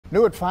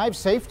New at 5,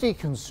 safety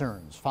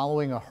concerns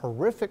following a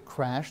horrific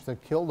crash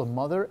that killed a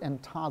mother and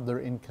toddler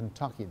in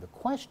Kentucky. The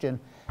question,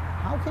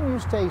 how can you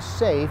stay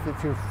safe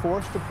if you're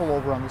forced to pull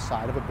over on the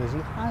side of a busy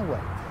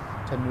highway?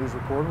 10 News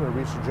reporter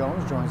Arisha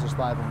Jones joins us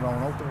live in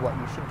Roanoke with what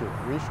you should do.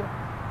 Arisha?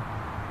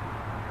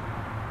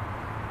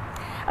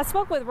 I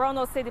spoke with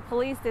Roanoke City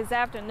Police this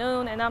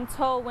afternoon, and I'm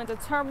told when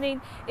determining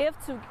if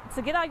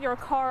to get out of your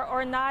car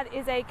or not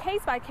is a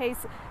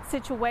case-by-case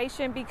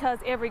situation because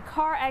every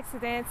car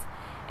accident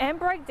and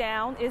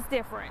breakdown is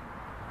different.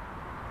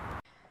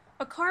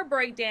 A car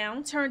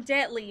breakdown turned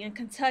deadly in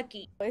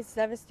Kentucky. It's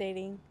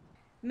devastating.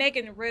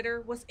 Megan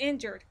Ritter was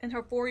injured and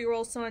her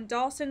 4-year-old son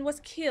Dawson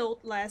was killed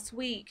last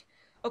week.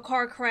 A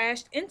car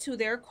crashed into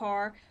their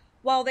car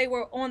while they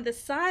were on the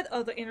side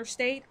of the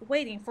interstate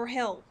waiting for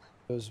help.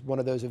 It was one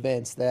of those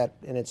events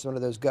and it's one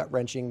of those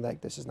gut-wrenching,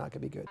 like, this is not going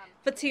to be good.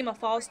 Fatima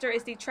Foster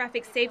is the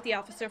traffic safety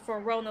officer for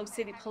Roanoke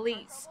City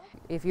Police.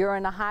 If you're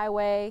on the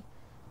highway,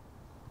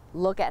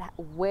 look at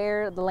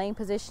where the lane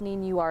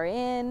positioning you are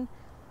in.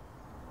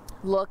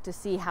 Look to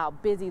see how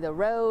busy the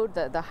road,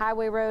 the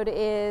highway road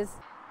is.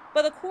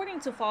 But according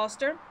to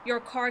Foster,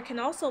 your car can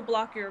also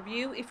block your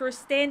view if you're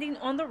standing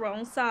on the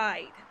wrong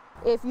side.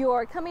 If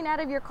you're coming out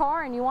of your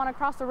car and you want to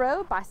cross the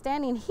road, by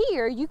standing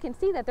here, you can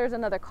see that there's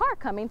another car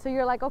coming, so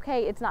you're like,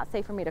 okay, it's not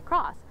safe for me to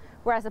cross.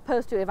 Whereas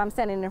opposed to if I'm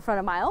standing in front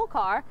of my own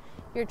car,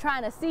 you're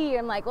trying to see,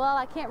 I'm like, well,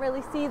 I can't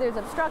really see, there's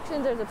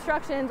obstructions.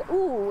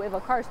 Ooh, if a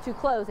car's too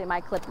close, it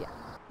might clip you.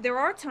 There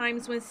are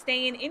times when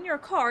staying in your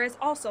car is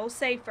also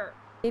safer.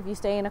 If you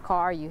stay in a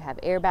car, you have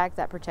airbags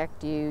that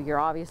protect you. You're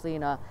obviously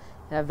in a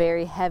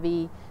very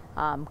heavy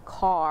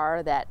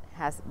car that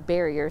has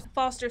barriers.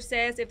 Foster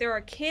says if there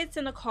are kids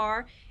in the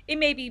car, it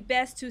may be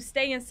best to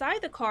stay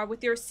inside the car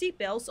with your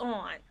seatbelts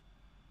on.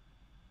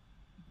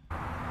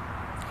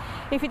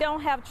 If you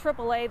don't have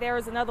AAA, there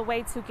is another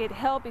way to get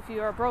help if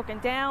you are broken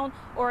down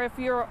or if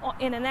you're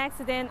in an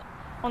accident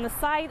on the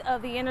side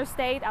of the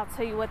interstate. I'll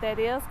tell you what that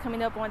is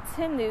coming up on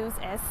 10 News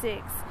at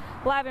 6.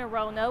 Live in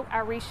Roanoke,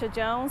 Arisha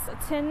Jones,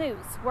 10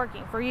 News,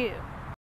 working for you.